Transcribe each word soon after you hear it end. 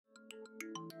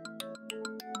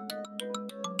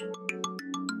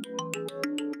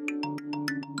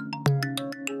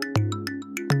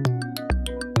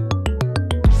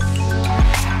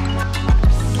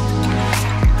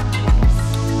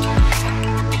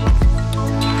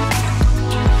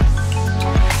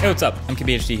what's up? I'm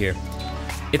KBHD here.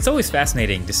 It's always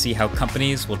fascinating to see how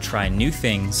companies will try new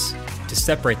things to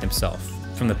separate themselves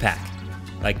from the pack.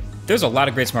 Like, there's a lot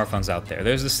of great smartphones out there.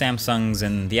 There's the Samsungs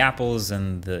and the Apples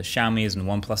and the Xiaomis and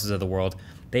OnePluses of the world.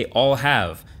 They all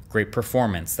have great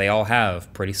performance. They all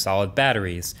have pretty solid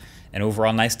batteries and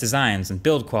overall nice designs and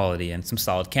build quality and some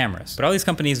solid cameras. But all these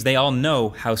companies, they all know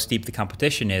how steep the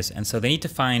competition is, and so they need to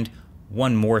find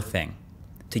one more thing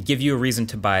to give you a reason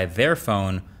to buy their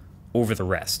phone over the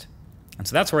rest. And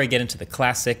so that's where I get into the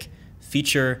classic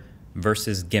feature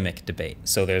versus gimmick debate.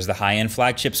 So there's the high-end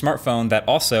flagship smartphone that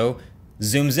also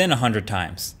zooms in 100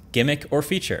 times, gimmick or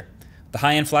feature. The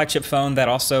high-end flagship phone that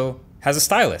also has a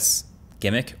stylus,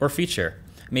 gimmick or feature.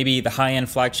 Maybe the high-end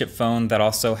flagship phone that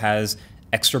also has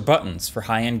extra buttons for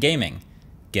high-end gaming,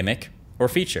 gimmick or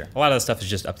feature. A lot of that stuff is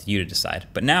just up to you to decide.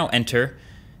 But now enter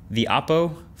the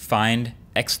Oppo Find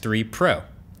X3 Pro,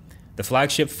 the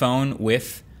flagship phone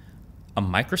with a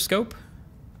microscope.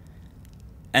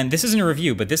 And this isn't a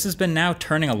review, but this has been now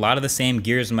turning a lot of the same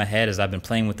gears in my head as I've been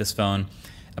playing with this phone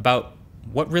about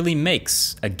what really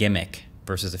makes a gimmick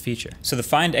versus a feature. So the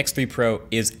Find X3 Pro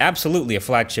is absolutely a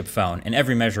flagship phone in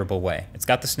every measurable way. It's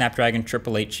got the Snapdragon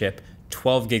 888 chip,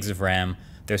 12 gigs of RAM,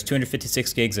 there's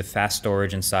 256 gigs of fast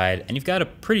storage inside, and you've got a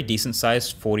pretty decent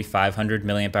sized 4500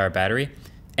 milliamp hour battery,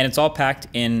 and it's all packed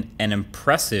in an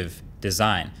impressive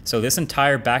design. So this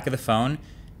entire back of the phone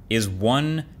is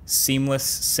one seamless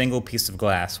single piece of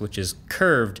glass, which is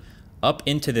curved up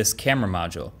into this camera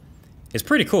module. It's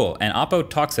pretty cool, and Oppo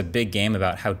talks a big game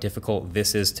about how difficult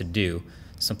this is to do.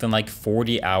 Something like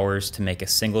 40 hours to make a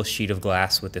single sheet of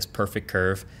glass with this perfect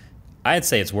curve. I'd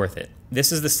say it's worth it.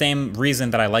 This is the same reason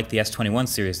that I like the S21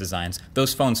 series designs.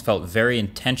 Those phones felt very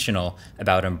intentional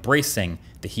about embracing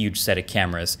the huge set of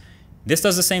cameras. This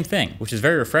does the same thing, which is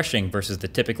very refreshing versus the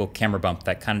typical camera bump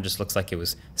that kind of just looks like it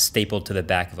was stapled to the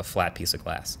back of a flat piece of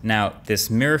glass. Now, this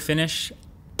mirror finish,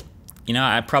 you know,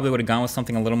 I probably would have gone with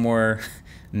something a little more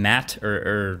matte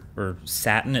or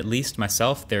satin at least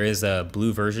myself. There is a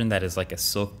blue version that is like a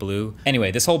silk blue. Anyway,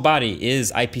 this whole body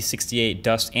is IP68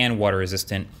 dust and water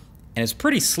resistant, and it's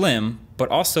pretty slim, but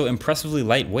also impressively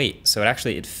lightweight. So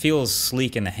it feels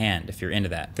sleek in the hand if you're into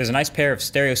that. There's a nice pair of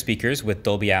stereo speakers with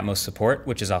Dolby Atmos support,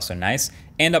 which is also nice.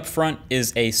 And up front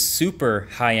is a super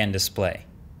high-end display.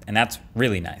 And that's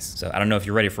really nice. So I don't know if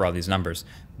you're ready for all these numbers.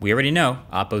 We already know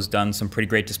Oppo's done some pretty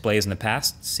great displays in the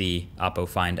past. See Oppo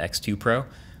Find X2 Pro.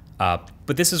 But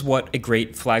this is what a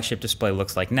great flagship display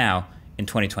looks like now in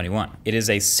 2021. It is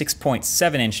a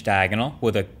 6.7-inch diagonal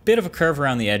with a bit of a curve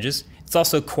around the edges. It's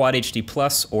also Quad HD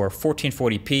Plus or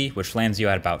 1440p, which lands you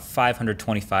at about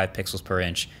 525 pixels per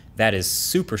inch. That is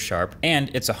super sharp,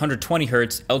 and it's a 120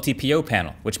 Hz LTPO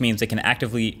panel, which means it can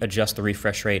actively adjust the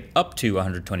refresh rate up to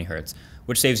 120 Hz,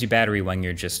 which saves you battery when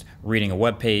you're just reading a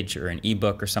web page or an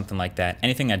ebook or something like that,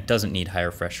 anything that doesn't need high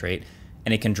refresh rate,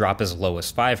 and it can drop as low as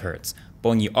 5 Hz. But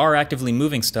when you are actively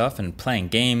moving stuff and playing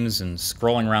games and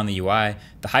scrolling around the UI,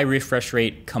 the high refresh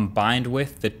rate combined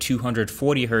with the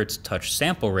 240 Hz touch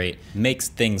sample rate makes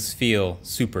things feel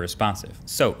super responsive.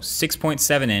 So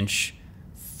 6.7-inch,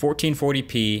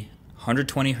 1440p,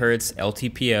 120 Hz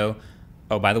LTPO.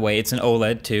 Oh, by the way, it's an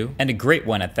OLED too, and a great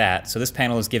one at that. So this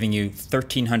panel is giving you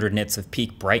 1300 nits of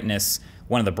peak brightness,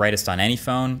 one of the brightest on any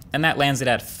phone, and that lands it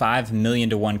at 5 million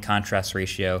to 1 contrast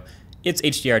ratio. It's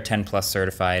HDR10 Plus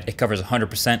certified. It covers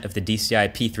 100% of the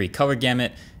DCI P3 color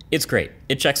gamut. It's great.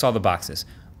 It checks all the boxes.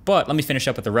 But let me finish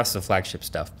up with the rest of the flagship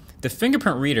stuff. The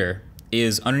fingerprint reader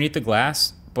is underneath the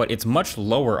glass, but it's much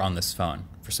lower on this phone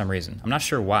for some reason. I'm not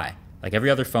sure why. Like every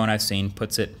other phone I've seen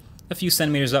puts it a few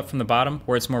centimeters up from the bottom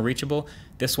where it's more reachable.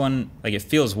 This one, like, it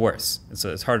feels worse.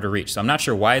 It's harder to reach. So I'm not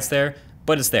sure why it's there,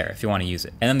 but it's there if you want to use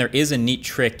it. And then there is a neat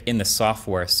trick in the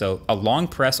software. So a long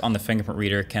press on the fingerprint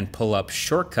reader can pull up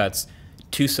shortcuts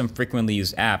to some frequently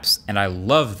used apps, and I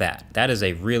love that. That is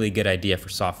a really good idea for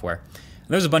software. And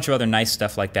there's a bunch of other nice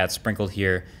stuff like that sprinkled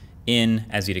here in,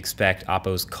 as you'd expect,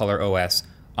 Oppo's Color OS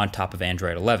on top of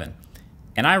Android 11.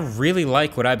 And I really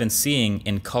like what I've been seeing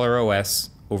in Color OS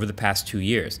over the past 2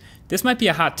 years. This might be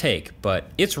a hot take,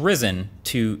 but it's risen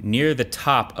to near the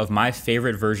top of my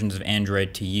favorite versions of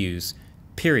Android to use,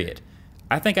 period.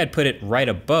 I think I'd put it right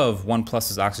above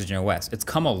OnePlus's Oxygen OS. It's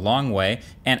come a long way,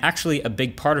 and actually a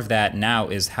big part of that now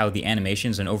is how the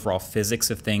animations and overall physics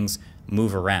of things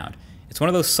move around. It's one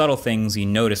of those subtle things you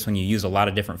notice when you use a lot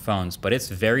of different phones, but it's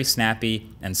very snappy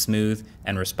and smooth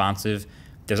and responsive.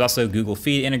 There's also Google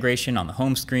Feed integration on the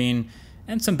home screen,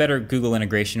 and some better Google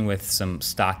integration with some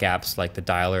stock apps like the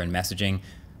dialer and messaging.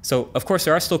 So of course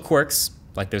there are still quirks,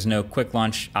 like there's no quick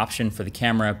launch option for the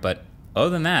camera, but other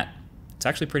than that, it's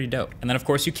actually pretty dope. And then of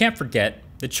course you can't forget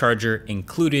the charger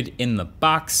included in the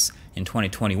box. In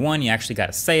 2021, you actually got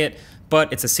to say it,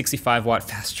 but it's a 65-watt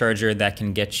fast charger that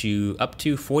can get you up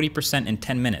to 40% in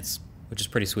 10 minutes, which is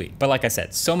pretty sweet. But like I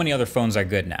said, so many other phones are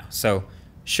good now. So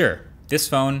sure, this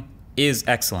phone is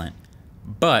excellent,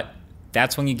 but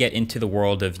that's when you get into the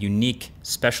world of unique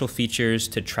special features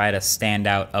to try to stand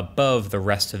out above the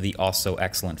rest of the also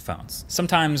excellent phones.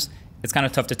 Sometimes it's kind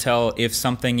of tough to tell if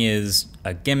something is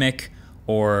a gimmick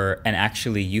or an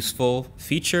actually useful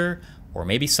feature, or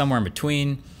maybe somewhere in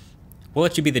between. We'll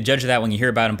let you be the judge of that when you hear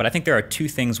about them, but I think there are two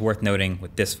things worth noting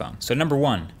with this phone. So number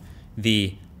one,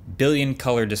 the billion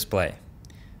color display.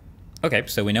 Okay,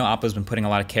 so we know Oppo's been putting a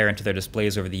lot of care into their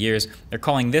displays over the years. They're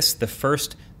calling this the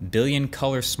first billion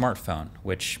color smartphone,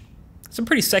 which is a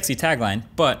pretty sexy tagline,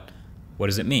 but what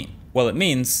does it mean? Well, it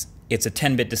means it's a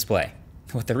 10-bit display.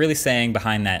 What they're really saying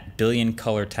behind that billion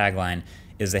color tagline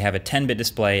is they have a 10-bit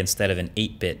display instead of an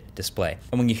 8-bit display.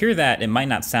 And when you hear that, it might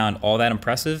not sound all that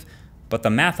impressive, but the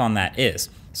math on that is.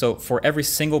 So for every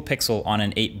single pixel on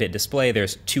an 8-bit display,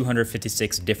 there's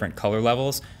 256 different color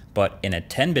levels, but in a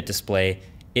 10-bit display,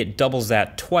 it doubles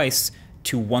that twice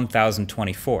to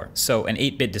 1024. So an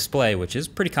 8-bit display, which is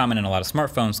pretty common in a lot of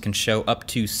smartphones, can show up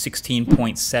to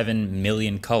 16.7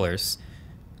 million colors,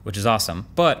 which is awesome.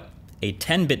 But a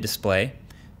 10-bit display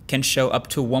can show up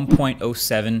to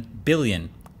 1.07 billion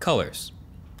colors.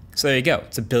 So there you go,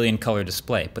 it's a billion color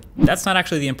display. But that's not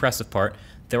actually the impressive part.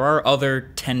 There are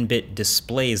other 10-bit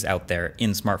displays out there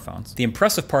in smartphones. The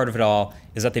impressive part of it all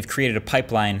is that they've created a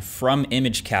pipeline from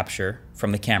image capture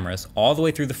from the cameras all the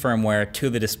way through the firmware to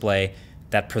the display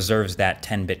that preserves that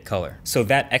 10-bit color. So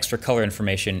that extra color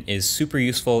information is super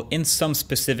useful in some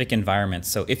specific environments.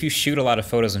 So if you shoot a lot of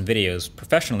photos and videos,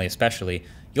 professionally especially,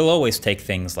 you'll always take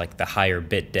things like the higher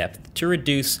bit depth to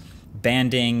reduce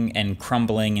banding and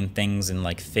crumbling and things in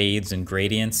like fades and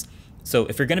gradients. So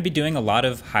if you're going to be doing a lot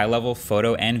of high-level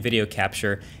photo and video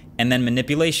capture and then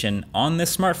manipulation on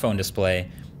this smartphone display,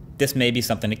 this may be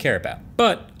something to care about.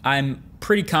 But I'm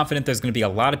pretty confident there's going to be a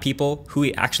lot of people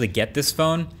who actually get this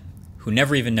phone who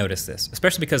never even notice this,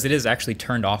 especially because it is actually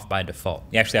turned off by default.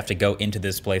 You actually have to go into the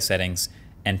display settings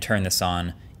and turn this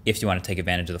on if you want to take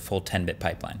advantage of the full 10-bit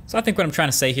pipeline. So I think what I'm trying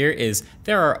to say here is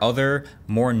there are other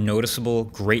more noticeable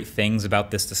great things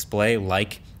about this display,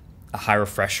 like a high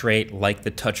refresh rate, like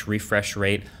the touch refresh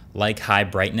rate, like high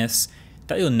brightness,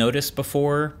 that you'll notice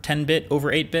before 10-bit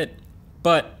over 8-bit.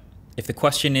 But if the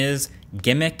question is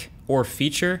gimmick or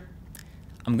feature,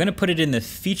 I'm gonna put it in the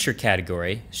feature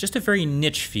category. It's just a very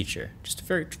niche feature, just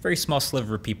a very small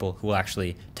sliver of people who will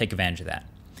actually take advantage of that.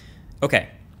 Okay,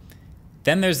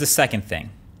 then there's the second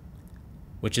thing,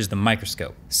 which is the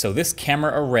microscope. So this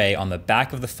camera array on the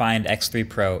back of the Find X3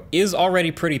 Pro is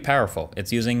already pretty powerful.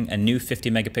 It's using a new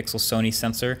 50 megapixel Sony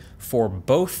sensor for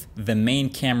both the main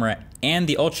camera and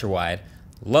the ultra wide.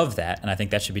 Love that, and I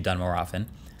think that should be done more often.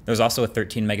 There's also a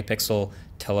 13 megapixel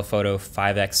telephoto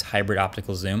 5x hybrid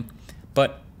optical zoom,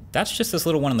 but that's just this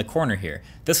little one in the corner here.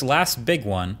 This last big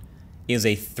one is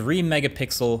a 3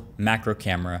 megapixel macro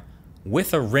camera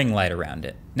with a ring light around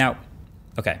it. Now,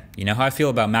 okay, you know how I feel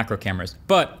about macro cameras,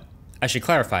 but I should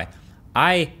clarify,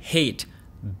 I hate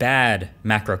bad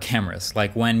macro cameras.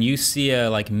 Like when you see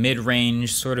a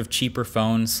mid-range sort of cheaper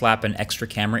phone slap an extra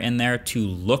camera in there to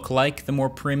look like the more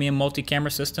premium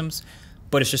multi-camera systems,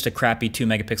 but it's just a crappy 2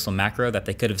 megapixel macro that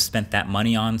they could have spent that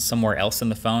money on somewhere else in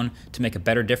the phone to make a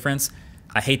better difference.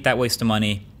 I hate that waste of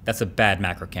money. That's a bad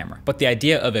macro camera. But the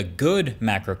idea of a good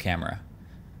macro camera,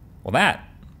 well,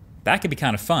 that could be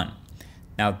kind of fun.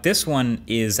 Now this one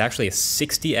is actually a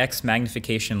 60x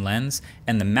magnification lens,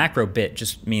 and the macro bit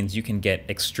just means you can get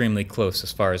extremely close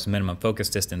as far as minimum focus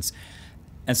distance.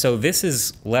 And so this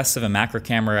is less of a macro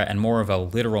camera and more of a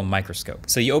literal microscope.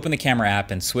 So you open the camera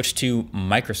app and switch to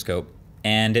Microscope,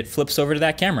 and it flips over to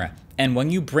that camera. And when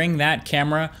you bring that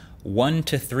camera 1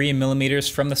 to 3 millimeters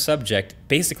from the subject,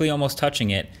 basically almost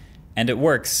touching it, and it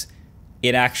works,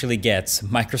 it actually gets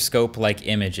microscope-like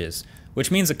images, which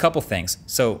means a couple things.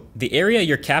 So the area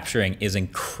you're capturing is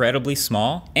incredibly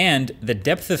small, and the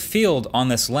depth of field on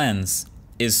this lens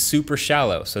is super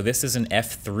shallow. So this is an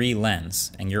f3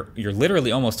 lens, and you're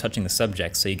literally almost touching the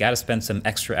subject, so you gotta spend some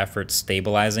extra effort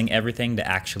stabilizing everything to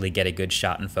actually get a good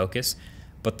shot in focus.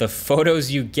 But the photos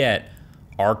you get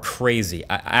are crazy.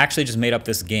 I actually just made up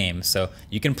this game, so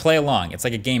you can play along. It's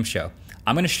like a game show.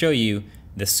 I'm gonna show you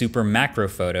the super macro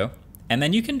photo, and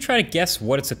then you can try to guess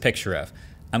what it's a picture of.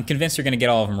 I'm convinced you're gonna get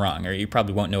all of them wrong, or you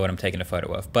probably won't know what I'm taking a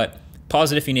photo of, but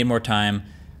pause it if you need more time.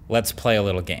 Let's play a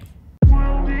little game.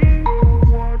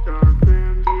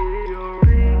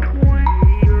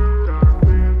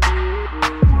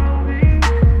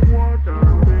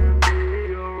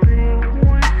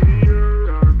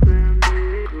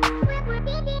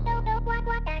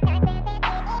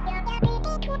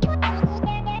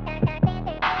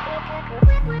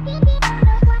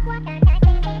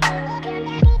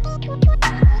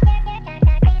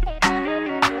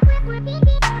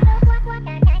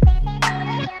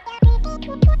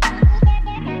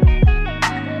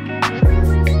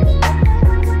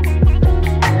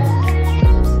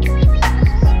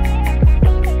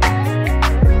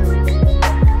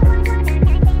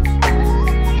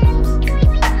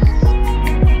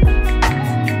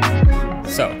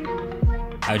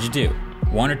 do?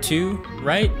 One or two,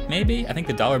 right? Maybe? I think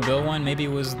the dollar bill one maybe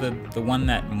was the one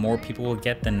that more people will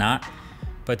get than not.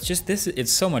 But just this,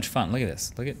 it's so much fun. Look at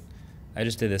this. Look at, I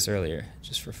just did this earlier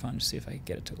just for fun to see if I could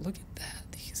get it to, look at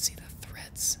that. You can see the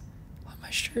threads on my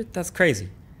shirt. That's crazy.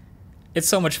 It's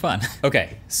so much fun.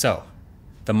 Okay, so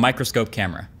the Microscope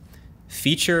camera.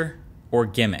 Feature or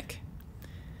gimmick?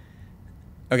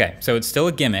 Okay, so it's still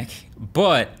a gimmick,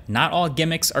 but not all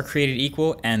gimmicks are created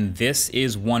equal, and this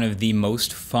is one of the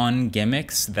most fun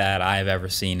gimmicks that I've ever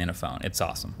seen in a phone. It's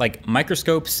awesome. Like,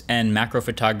 microscopes and macro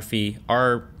photography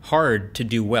are hard to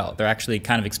do well. They're actually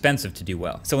kind of expensive to do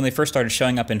well. So when they first started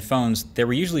showing up in phones, they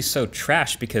were usually so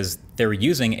trash because they were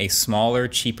using a smaller,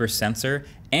 cheaper sensor,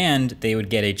 and they would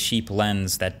get a cheap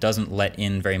lens that doesn't let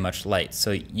in very much light.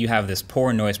 So you have this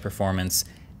poor noise performance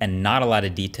and not a lot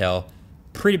of detail.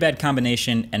 Pretty bad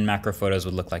combination, and macro photos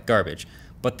would look like garbage.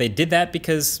 But they did that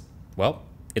because, well,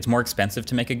 it's more expensive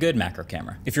to make a good macro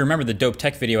camera. If you remember the dope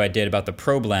tech video I did about the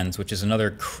probe lens, which is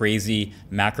another crazy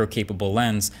macro capable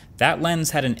lens, that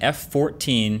lens had an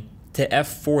f14 to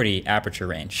f40 aperture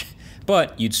range.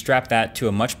 But you'd strap that to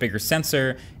a much bigger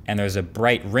sensor, and there's a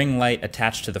bright ring light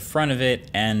attached to the front of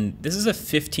it, and this is a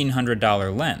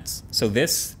 $1,500 lens. So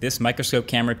this Microscope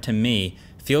camera, to me,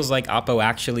 feels like Oppo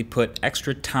actually put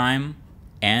extra time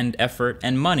and effort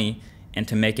and money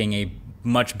into making a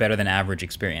much better than average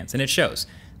experience, and it shows.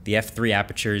 The f3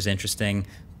 aperture is interesting,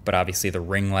 but obviously the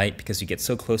ring light, because you get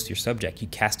so close to your subject, you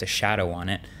cast a shadow on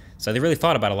it. So they really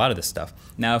thought about a lot of this stuff.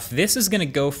 Now, if this is gonna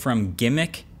go from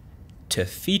gimmick to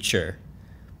feature,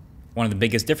 one of the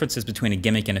biggest differences between a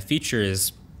gimmick and a feature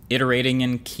is iterating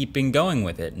and keeping going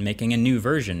with it, and making a new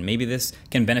version. Maybe this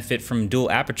can benefit from dual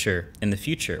aperture in the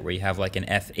future, where you have like an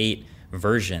f8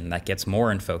 version that gets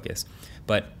more in focus.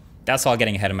 But that's all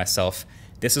getting ahead of myself.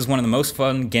 This is one of the most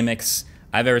fun gimmicks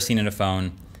I've ever seen in a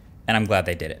phone, and I'm glad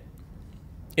they did it.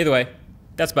 Either way,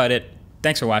 that's about it.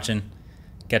 Thanks for watching.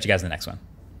 Catch you guys in the next one.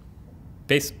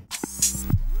 Peace.